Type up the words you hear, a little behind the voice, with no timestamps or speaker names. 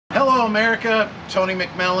Hello America, Tony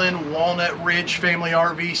McMillan, Walnut Ridge Family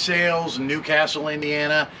RV Sales, Newcastle,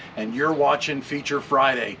 Indiana, and you're watching Feature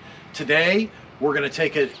Friday. Today, we're going to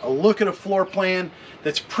take a look at a floor plan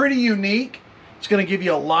that's pretty unique. It's going to give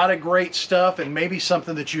you a lot of great stuff and maybe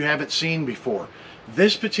something that you haven't seen before.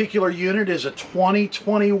 This particular unit is a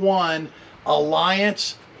 2021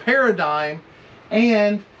 Alliance Paradigm,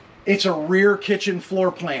 and it's a rear kitchen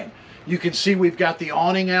floor plan. You can see we've got the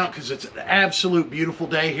awning out because it's an absolute beautiful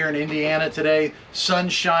day here in Indiana today. Sun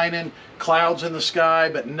shining, clouds in the sky,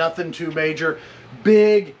 but nothing too major.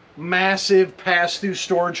 Big, massive pass-through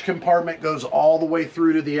storage compartment goes all the way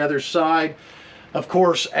through to the other side. Of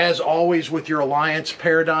course, as always with your Alliance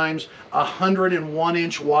Paradigms,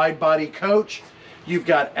 101-inch wide-body coach. You've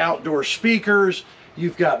got outdoor speakers.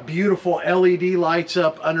 You've got beautiful LED lights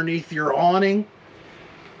up underneath your awning.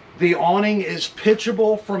 The awning is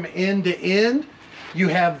pitchable from end to end. You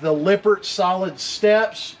have the Lippert solid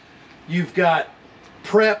steps. You've got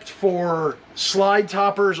prepped for slide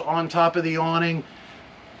toppers on top of the awning.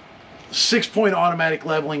 6-point automatic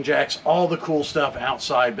leveling jacks, all the cool stuff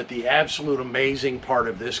outside, but the absolute amazing part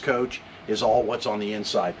of this coach is all what's on the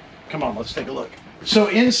inside. Come on, let's take a look. So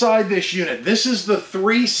inside this unit, this is the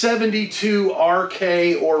 372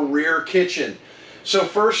 RK or rear kitchen. So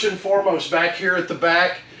first and foremost, back here at the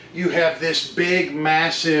back, you have this big,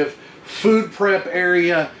 massive food prep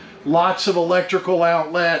area, lots of electrical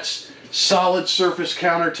outlets, solid surface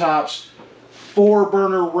countertops,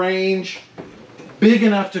 4-burner range, big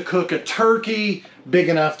enough to cook a turkey, big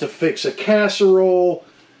enough to fix a casserole.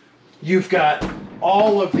 You've got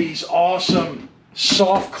all of these awesome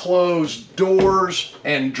soft close doors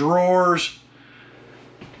and drawers,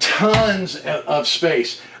 tons of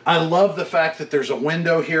space. I love the fact that there's a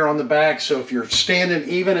window here on the back, so if you're standing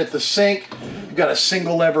even at the sink, you've got a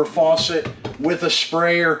single lever faucet with a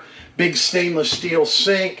sprayer, big stainless steel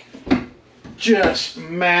sink, just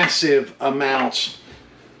massive amounts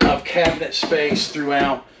of cabinet space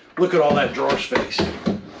throughout. Look at all that drawer space.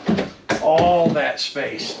 All that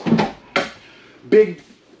space. Big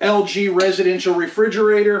LG residential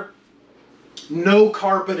refrigerator, no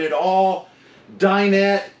carpet at all,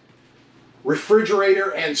 dinette,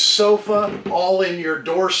 refrigerator and sofa all in your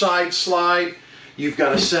door side slide. You've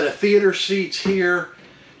got a set of theater seats here.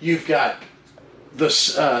 You've got the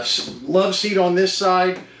love seat on this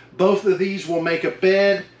side. Both of these will make a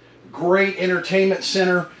bed. Great entertainment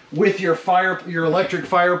center with your electric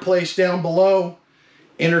fireplace down below.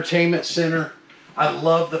 Entertainment center. I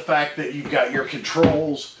love the fact that you've got your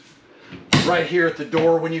controls right here at the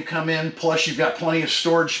door when you come in. Plus you've got plenty of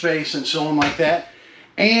storage space and so on like that.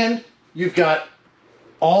 And you've got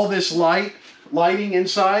all this lighting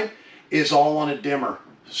inside is all on a dimmer.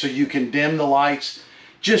 So you can dim the lights,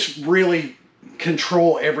 just really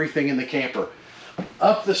control everything in the camper.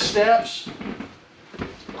 Up the steps,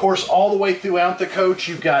 of course, all the way throughout the coach,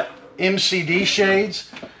 you've got MCD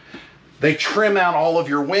shades. They trim out all of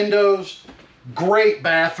your windows. Great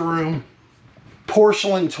bathroom,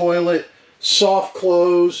 porcelain toilet, soft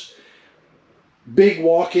close, big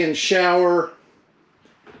walk-in shower,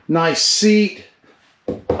 nice seat,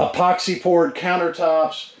 epoxy poured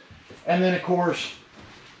countertops, and then of course,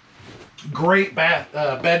 great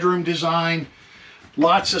bedroom design,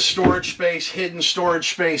 lots of storage space, hidden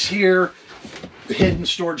storage space here, hidden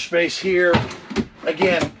storage space here.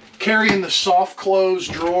 Again, carrying the soft close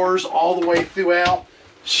drawers all the way throughout,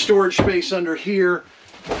 storage space under here,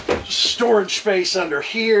 storage space under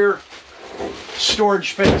here,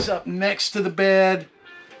 storage space up next to the bed,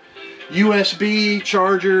 USB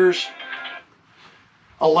chargers,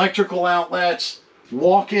 electrical outlets,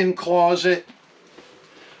 walk-in closet,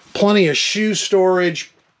 plenty of shoe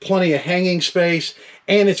storage, plenty of hanging space,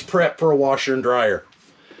 and it's prepped for a washer and dryer.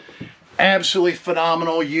 Absolutely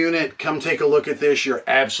phenomenal unit. Come take a look at this. You're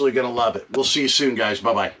absolutely going to love it. We'll see you soon, guys.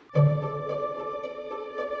 Bye-bye.